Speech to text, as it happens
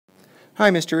Hi,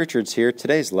 Mr. Richards here.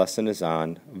 Today's lesson is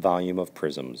on volume of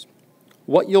prisms.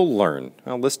 What you'll learn,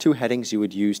 I'll list two headings you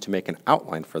would use to make an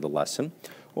outline for the lesson.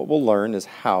 What we'll learn is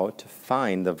how to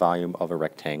find the volume of a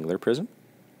rectangular prism,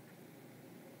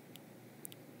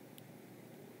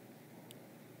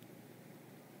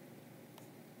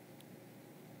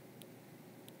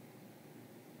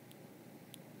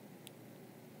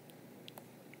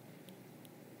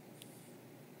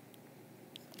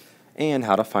 and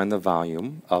how to find the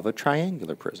volume of a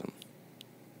triangular prism.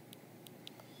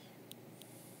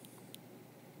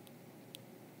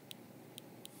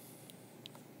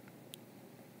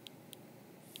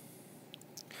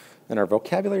 In our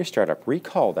vocabulary startup,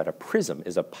 recall that a prism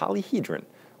is a polyhedron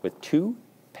with two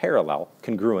parallel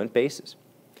congruent bases.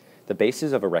 The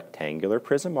bases of a rectangular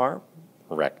prism are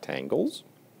rectangles,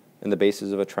 and the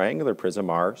bases of a triangular prism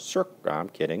are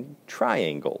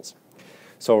triangles.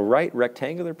 So write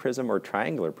rectangular prism or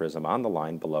triangular prism on the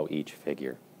line below each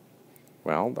figure.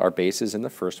 Well, our bases in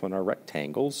the first one are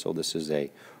rectangles, so this is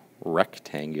a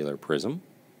rectangular prism.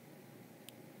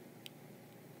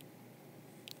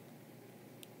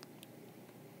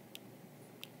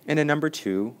 And in number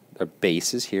two, the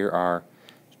bases here are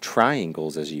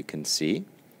triangles, as you can see,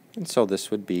 and so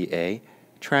this would be a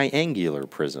triangular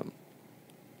prism.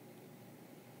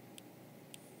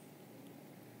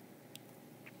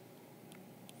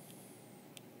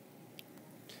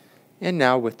 And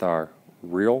now with our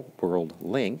real-world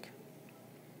link,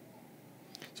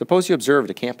 suppose you observed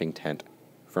a camping tent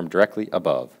from directly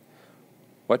above.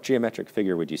 What geometric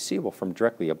figure would you see? Well, from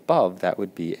directly above, that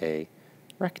would be a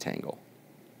rectangle.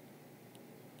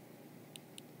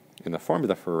 And the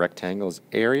formula for a rectangle is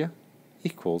area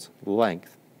equals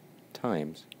length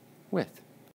times width.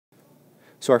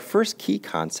 So our first key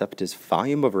concept is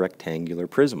volume of a rectangular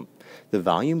prism. The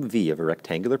volume V of a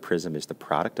rectangular prism is the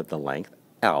product of the length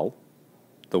L,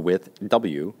 the width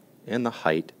W, and the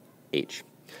height H.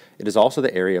 It is also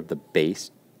the area of the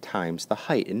base times the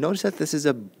height. And notice that this is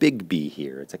a big B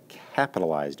here. It's a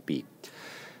capitalized B.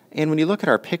 And when you look at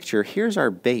our picture, here's our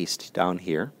base down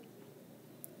here,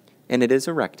 and it is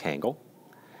a rectangle.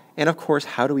 And of course,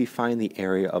 how do we find the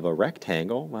area of a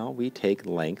rectangle? Well, we take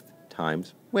length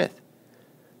times width.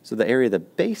 So the area of the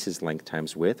base is length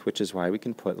times width, which is why we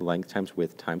can put length times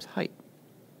width times height.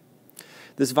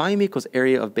 This volume equals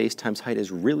area of base times height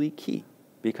is really key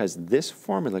because this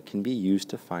formula can be used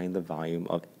to find the volume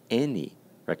of any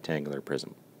rectangular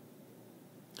prism.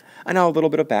 And now a little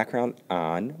bit of background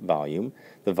on volume.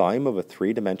 The volume of a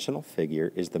three-dimensional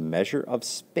figure is the measure of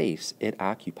space it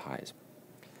occupies.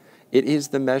 It is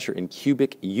the measure in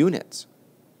cubic units,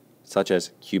 such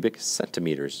as cubic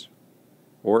centimeters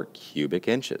or cubic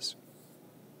inches.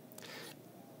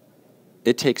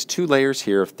 It takes two layers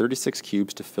here of 36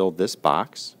 cubes to fill this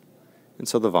box, and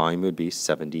so the volume would be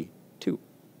 72.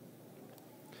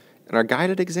 In our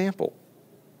guided example,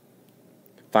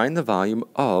 find the volume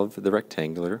of the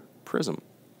rectangular prism.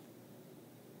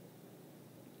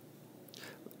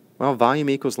 Well, volume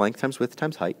equals length times width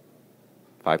times height.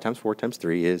 5 times 4 times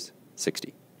 3 is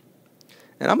 60.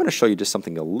 And I'm going to show you just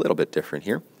something a little bit different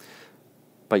here,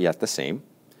 but yet the same.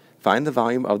 Find the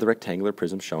volume of the rectangular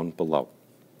prism shown below.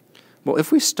 Well,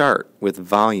 if we start with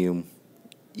volume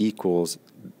equals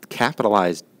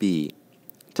capitalized B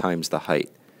times the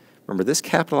height, remember this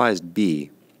capitalized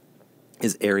B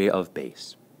is area of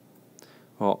base.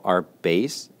 Well, our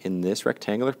base in this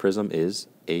rectangular prism is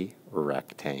a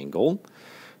rectangle,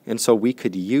 and so we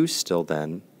could use still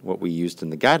then what we used in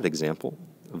the guided example,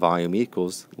 volume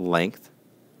equals length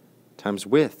times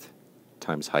width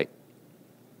times height.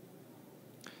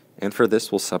 And for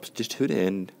this, we'll substitute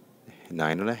in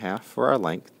 9.5 for our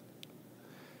length,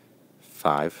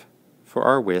 5 for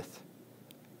our width,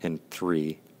 and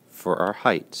 3 for our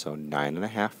height. So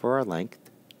 9.5 for our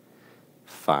length,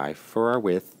 5 for our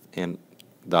width, and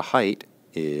the height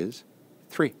is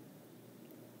 3.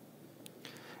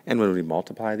 And when we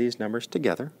multiply these numbers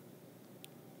together,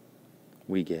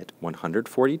 we get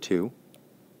 142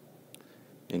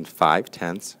 and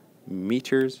 5/10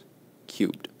 meters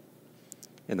cubed.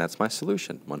 And that's my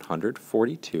solution,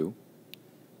 142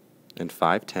 and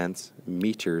 5/10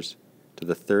 meters to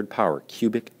the third power,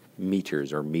 cubic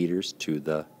meters, or meters to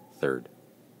the third.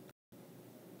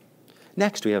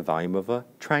 Next, we have volume of a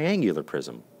triangular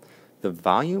prism. The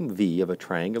volume V of a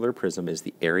triangular prism is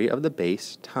the area of the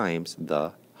base times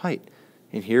the height.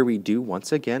 And here we do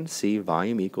once again see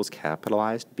volume equals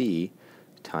capitalized B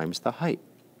times the height.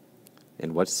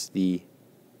 And what's the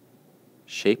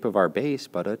shape of our base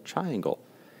but a triangle?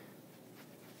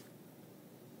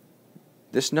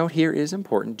 This note here is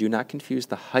important. Do not confuse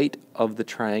the height of the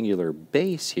triangular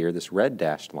base here, this red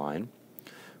dashed line,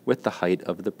 with the height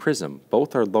of the prism.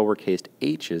 Both are lowercase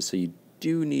h's, so you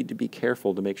do need to be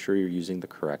careful to make sure you're using the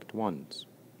correct ones.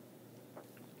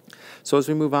 So as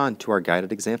we move on to our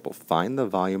guided example, find the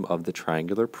volume of the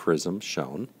triangular prism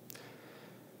shown.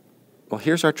 Well,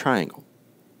 here's our triangle.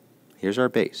 Here's our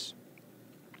base.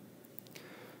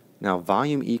 Now,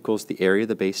 volume equals the area of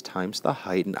the base times the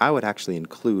height, and I would actually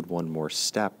include one more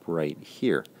step right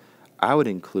here. I would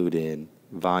include in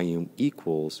volume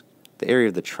equals the area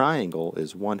of the triangle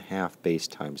is 1/2 base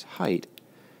times height,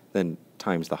 then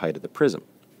times the height of the prism.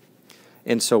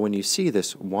 And so when you see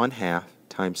this 1/2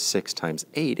 times 6 times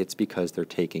 8, it's because they're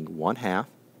taking 1/2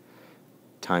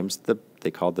 times they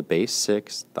called the base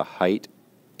 6, the height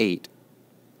 8,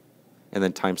 and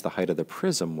then times the height of the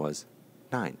prism was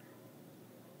 9.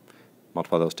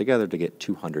 Multiply those together to get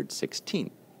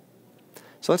 216.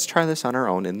 So let's try this on our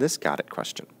own in this got it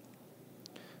question.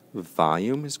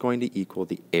 Volume is going to equal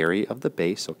the area of the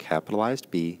base, so capitalized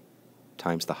B,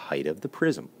 times the height of the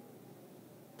prism.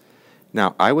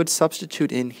 Now, I would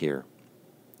substitute in here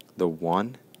the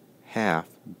 1/2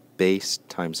 base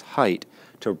times height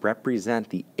to represent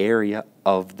the area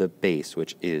of the base,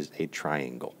 which is a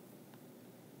triangle.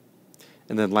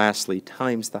 And then lastly,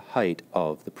 times the height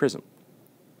of the prism.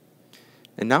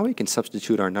 And now we can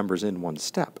substitute our numbers in one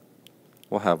step.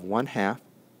 We'll have 1/2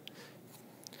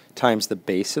 times the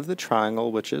base of the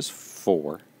triangle, which is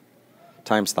 4,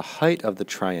 times the height of the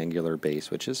triangular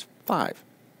base, which is 5.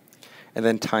 And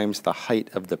then times the height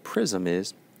of the prism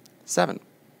is 7.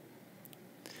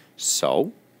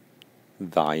 So,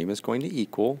 volume is going to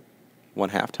equal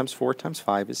 1/2 times 4 times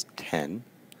 5 is 10,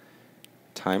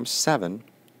 times 7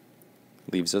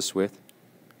 leaves us with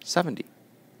 70.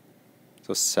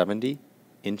 So 70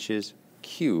 inches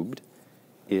cubed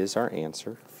is our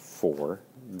answer for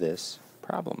this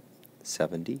problem.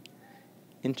 70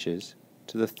 inches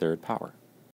to the 3rd power.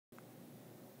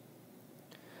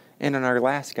 And in our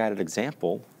last guided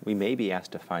example, we may be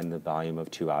asked to find the volume of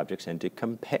two objects and to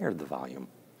compare the volume.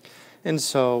 And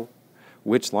so,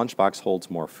 which lunchbox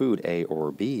holds more food, A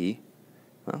or B?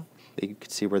 Well, you can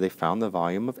see where they found the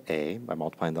volume of A by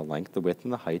multiplying the length, the width,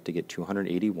 and the height to get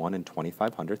 281 and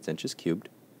 25/100 inches cubed.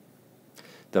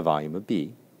 The volume of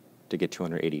B to get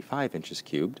 285 inches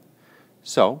cubed.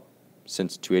 So,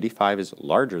 since 285 is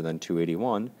larger than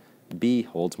 281, B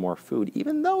holds more food,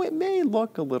 even though it may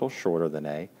look a little shorter than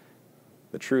A.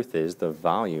 The truth is the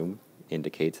volume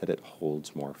indicates that it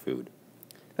holds more food.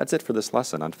 That's it for this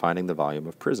lesson on finding the volume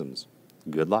of prisms.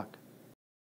 Good luck.